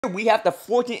We have the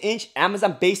 14-inch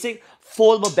Amazon Basic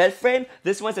foldable bed frame.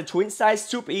 This one's a twin size,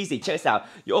 super easy. Check this out.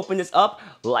 You open this up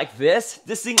like this.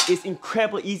 This thing is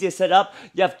incredibly easy to set up.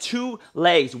 You have two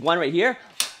legs, one right here,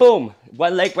 boom.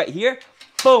 One leg right here,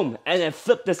 boom. And then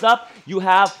flip this up. You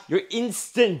have your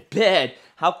instant bed.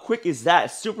 How quick is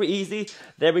that? Super easy.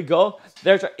 There we go.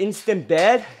 There's our instant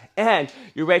bed, and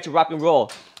you're ready to rock and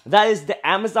roll. That is the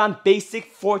Amazon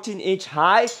Basic 14-inch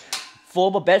high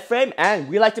foldable bed frame, and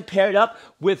we like to pair it up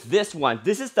with this one.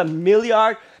 This is the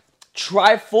Milliard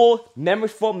Tri-Fold Memory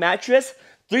Foam Mattress.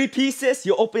 3 pieces,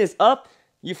 you open this up,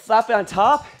 you flap it on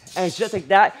top, and just like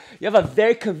that, you have a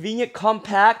very convenient,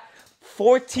 compact,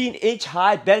 14-inch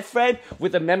high bed frame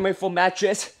with a memory foam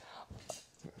mattress.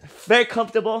 Very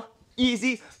comfortable,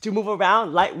 easy to move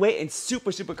around, lightweight, and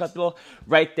super, super comfortable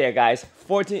right there, guys.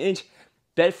 14-inch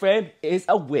bed frame is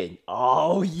a win.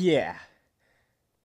 Oh, yeah.